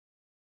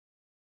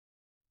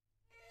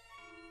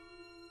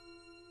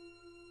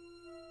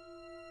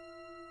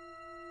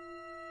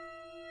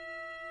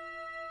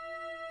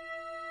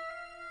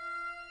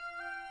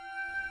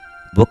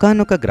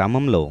ఒకానొక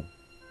గ్రామంలో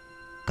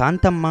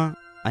కాంతమ్మ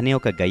అనే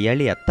ఒక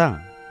గయ్యాళి అత్త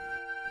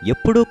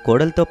ఎప్పుడూ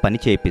కోడలతో పని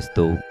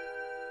చేపిస్తూ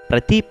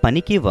ప్రతి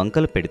పనికి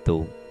వంకలు పెడుతూ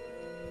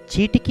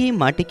చీటికి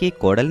మాటికి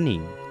కోడల్ని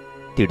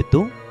తిడుతూ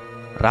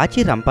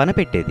రాచి రంపాన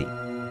పెట్టేది.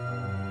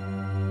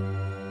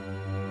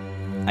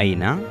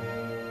 అయినా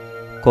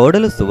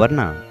కోడలు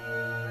సువర్ణ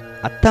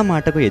అత్త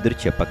మాటకు ఎదురు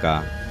చెప్పక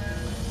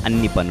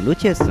అన్ని పనులు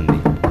చేస్తుంది.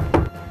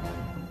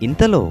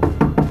 ఇంతలో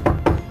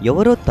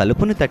ఎవరో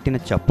తలుపును తట్టిన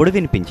చప్పుడు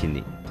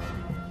వినిపించింది.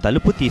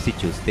 తలుపు తీసి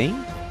చూస్తే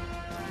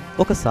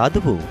ఒక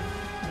సాధువు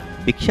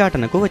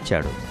భిక్షాటనకు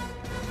వచ్చాడు.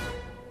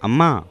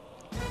 అమ్మా,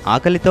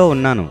 ఆకలితో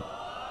ఉన్నాను,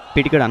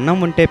 పిడికెడు అన్నం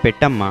ఉంటే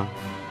పెట్టమ్మా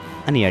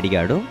అని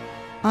అడిగాడు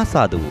ఆ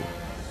సాధువు.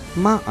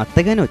 మా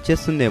అత్తగాని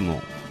వచ్చేస్తుందేమో,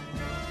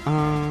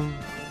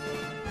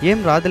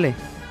 ఏం రాదులే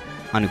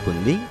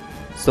అనుకుంది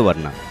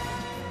సువర్ణ.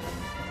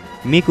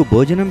 మీకు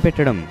భోజనం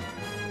పెట్టడం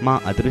మా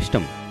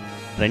అదృష్టం,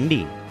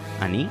 రండి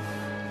అని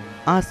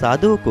ఆ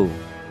సాధువుకు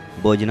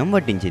భోజనం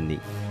వడ్డించింది.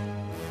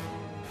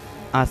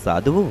 ఆ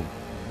సాధువు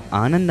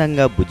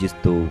ఆనందంగా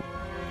భుజిస్తూ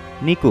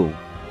నీకు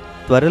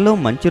త్వరలో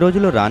మంచి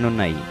రోజులు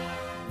రానున్నాయి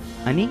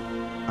అని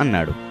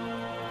అన్నాడు.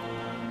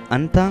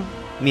 అంతా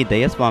మీ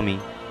దయస్వామి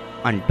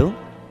అంటూ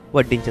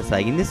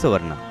వడ్డించసాగింది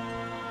సువర్ణ.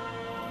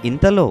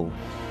 ఇంతలో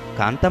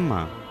కాంతమ్మ,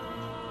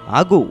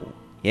 ఆగు,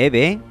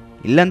 ఏవే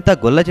ఇల్లంతా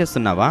గొల్ల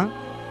చేస్తున్నావా?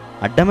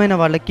 అడ్డమైన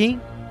వాళ్ళకి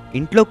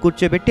ఇంట్లో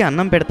కూర్చోబెట్టి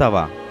అన్నం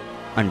పెడతావా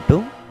అంటూ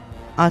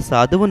ఆ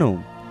సాధువును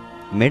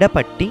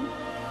మెడపట్టి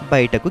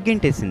బయటకు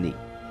గెంటేసింది.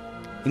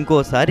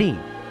 ఇంకోసారి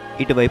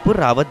ఇటువైపు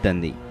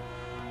రావద్దంది.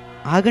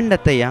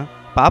 ఆగండత్తయ్య,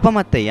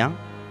 పాపమత్తయ్య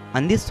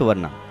అంది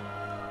సువర్ణ.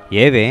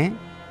 ఏవే,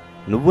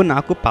 నువ్వు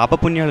నాకు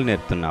పాపపుణ్యాలు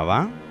నేర్పుతున్నావా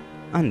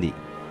అంది.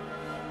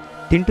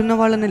 తింటున్న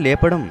వాళ్ళని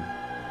లేపడం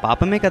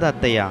పాపమే కదా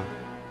అత్తయ్య.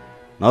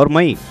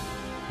 నోర్మై,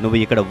 నువ్వు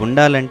ఇక్కడ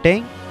ఉండాలంటే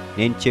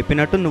నేను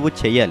చెప్పినట్టు నువ్వు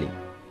చెయ్యాలి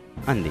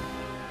అంది.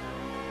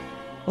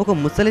 ఒక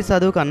ముసలి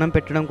సాధువుకు అన్నం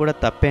పెట్టడం కూడా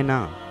తప్పేనా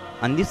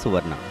అంది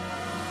సువర్ణ.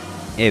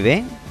 ఏవే,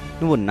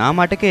 నువ్వు నా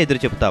మాటకే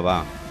ఎదురు చెప్తావా?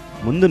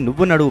 ముందు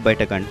నువ్వు నడువు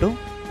బయటకంటూ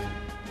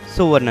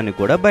సువర్ణని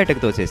కూడా బయటకు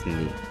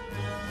తోసేసింది.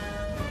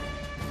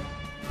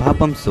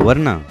 పాపం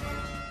సువర్ణ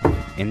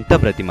ఎంత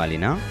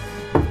బ్రతిమాలినా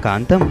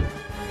కాంతం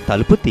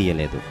తలుపు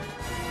తీయలేదు.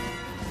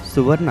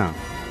 సువర్ణ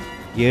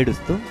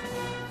ఏడుస్తూ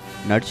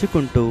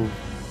నడుచుకుంటూ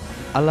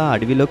అలా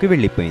అడవిలోకి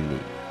వెళ్ళిపోయింది.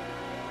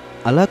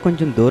 అలా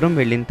కొంచెం దూరం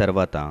వెళ్ళిన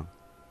తర్వాత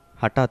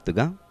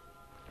హఠాత్తుగా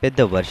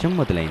పెద్ద వర్షం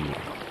మొదలైంది.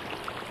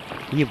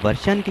 ఈ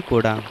వర్షానికి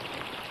కూడా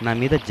నా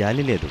మీద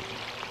జాలి లేదు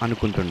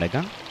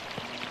అనుకుంటుండగా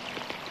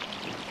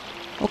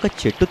ఒక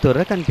చెట్టు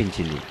తొర్ర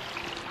కనిపించింది.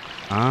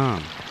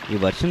 ఈ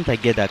వర్షం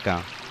తగ్గేదాకా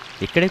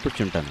ఇక్కడే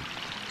కూర్చుంటాను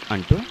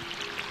అంటూ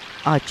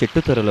ఆ చెట్టు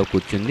తొర్రలో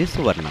కూర్చుంది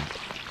సువర్ణ.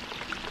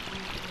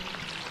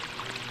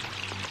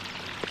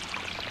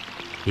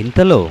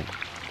 ఇంతలో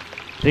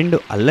 2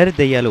 అల్లరి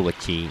దెయ్యాలు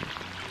వచ్చి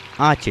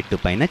ఆ చెట్టు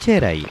పైన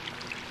చేరాయి.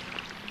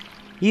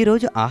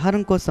 ఈరోజు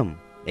ఆహారం కోసం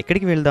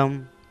ఎక్కడికి వెళ్దాం?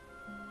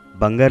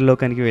 బంగారు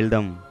లోకానికి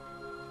వెళ్దాం.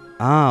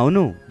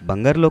 అవును,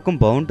 బంగారు లోకం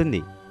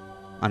బాగుంటుంది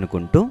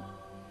అనుకుంటూ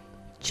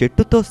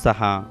చెట్టుతో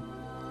సహా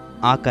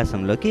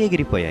ఆకాశంలోకి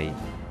ఎగిరిపోయాయి.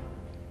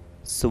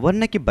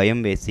 సువర్ణకి భయం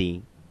వేసి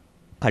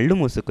కళ్ళు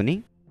మూసుకుని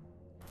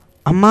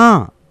అమ్మా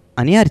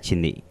అని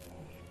అరిచింది.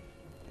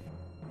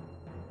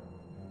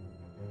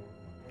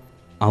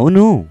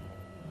 అవును,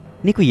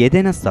 నీకు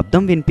ఏదైనా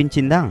శబ్దం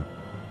వినిపించిందా?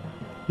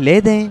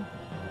 లేదే,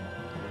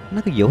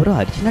 నాకు ఎవరో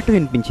అరిచినట్టు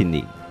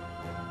వినిపించింది.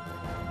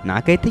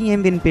 నాకైతే ఏం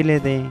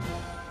వినిపించలేదే.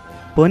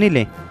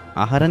 పోనీలే,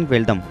 ఆహారానికి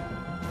వెళ్దాం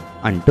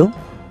అంటూ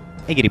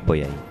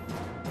ఎగిరిపోయాయి.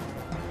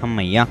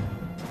 అమ్మయ్యా,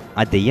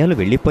 ఆ దెయ్యాలు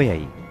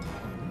వెళ్ళిపోయాయి,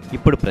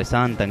 ఇప్పుడు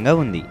ప్రశాంతంగా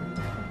ఉంది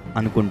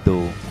అనుకుంటూ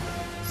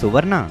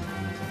సువర్ణ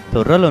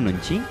తొర్రలో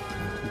నుంచి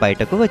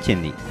బయటకు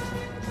వచ్చింది.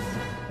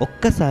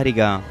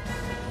 ఒక్కసారిగా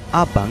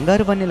ఆ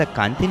బంగారు వన్నెల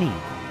కాంతిని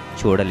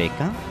చూడలేక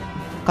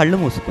కళ్ళు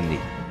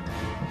మూసుకుంది.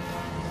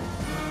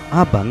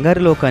 ఆ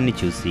బంగారు లోకాన్ని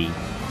చూసి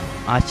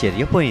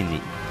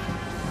ఆశ్చర్యపోయింది.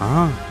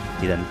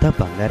 ఇదంతా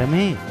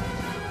బంగారమే,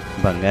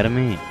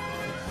 బంగారమే,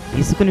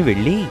 తీసుకుని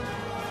వెళ్ళి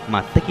మా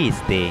అత్తకి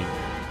ఇస్తే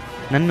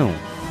నన్ను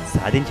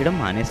సాధించడం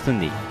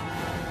మానేస్తుంది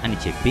అని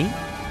చెప్పి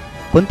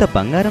కొంత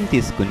బంగారం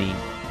తీసుకుని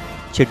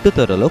చెట్టు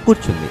తొర్రలో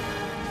కూర్చుంది.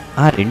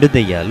 ఆ 2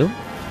 దెయ్యాలు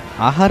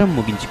ఆహారం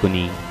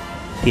ముగించుకుని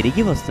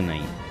తిరిగి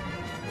వస్తున్నాయి.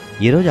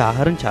 ఈరోజు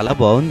ఆహారం చాలా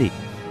బాగుంది.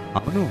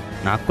 అవును,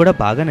 నాకు కూడా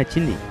బాగా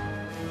నచ్చింది.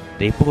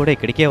 రేపు కూడా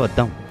ఇక్కడికే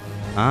వద్దాం.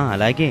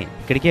 అలాగే,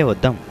 ఇక్కడికే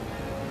వద్దాం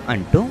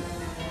అంటూ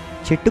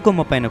చెట్టు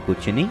కొమ్మ పైన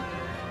కూర్చుని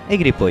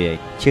ఎగిరిపోయాయి.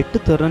 చెట్టు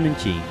తొర్ర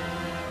నుంచి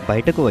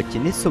బయటకు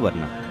వచ్చింది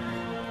సువర్ణ.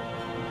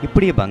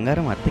 ఇప్పుడు ఈ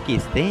బంగారం అత్తకి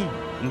ఇస్తే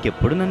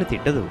ఇంకెప్పుడు నన్ను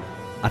తిట్టదు.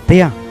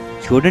 అత్తయ్య,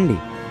 చూడండి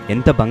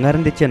ఎంత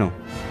బంగారం తెచ్చానో.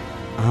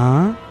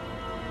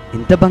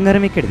 ఇంత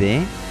బంగారం ఎక్కడిదే?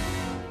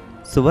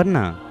 సువర్ణ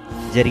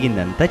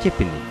జరిగిందంతా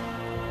చెప్పింది.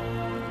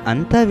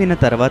 అంతా విన్న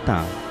తర్వాత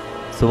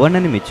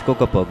సువర్ణని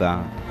మెచ్చుకోకపోగా,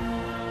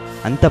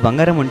 అంత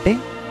బంగారం ఉంటే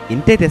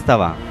ఇంతే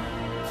తెస్తావా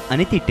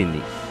అని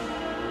తిట్టింది.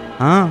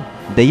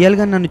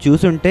 దెయ్యాలుగా నన్ను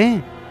చూసుంటే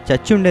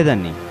చచ్చి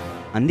ఉండేదాన్ని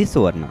అంది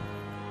సువర్ణ.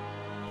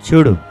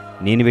 చూడు,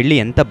 నేను వెళ్ళి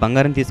ఎంత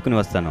బంగారం తీసుకుని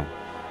వస్తాను.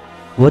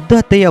 వద్దు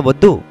అత్తయ్య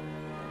వద్దు,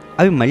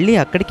 అవి మళ్ళీ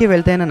అక్కడికే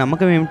వెళ్తాయన్న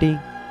నమ్మకం ఏమిటి?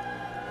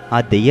 ఆ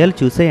దెయ్యాలు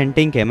చూసాయంటే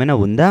ఇంకేమైనా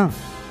ఉందా?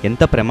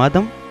 ఎంత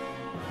ప్రమాదం!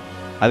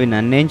 అవి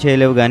నన్నేం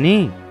చేయలేవు కానీ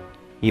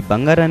ఈ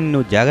బంగారాన్ని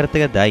నువ్వు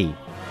జాగ్రత్తగా దాయి,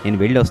 నేను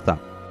వెళ్ళి వస్తా.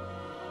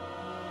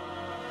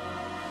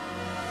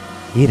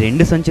 ఈ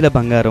 2 సంచుల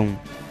బంగారం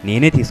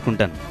నేనే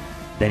తీసుకుంటాను,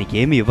 దానికి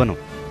ఏమి ఇవ్వను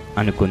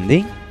అనుకుంది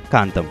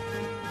కాంతం.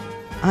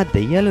 ఆ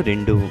దెయ్యాలు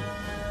 2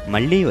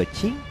 మళ్ళీ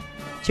వచ్చి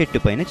చెట్టు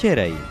పైన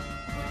చేరాయి.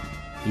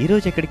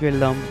 ఈరోజు ఎక్కడికి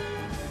వెళ్దాం?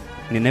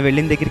 నిన్న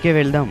వెళ్ళిన దగ్గరికే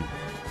వెళ్దాం.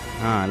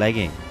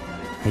 అలాగే.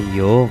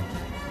 అయ్యో,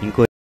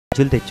 ఇంకో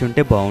సంచులు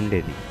తెచ్చుంటే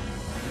బాగుండేది.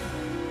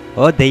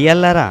 ఓ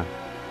దెయ్యాలారా,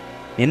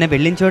 నిన్న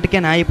వెళ్ళిన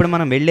చోటుకేనా ఇప్పుడు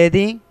మనం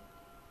వెళ్ళేది?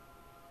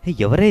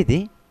 ఎవరే ఇది?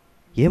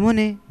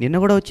 ఏమోనే, నిన్న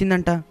కూడా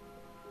వచ్చిందంట.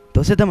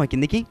 తోసేద్దామా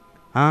కిందికి?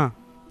 ఆ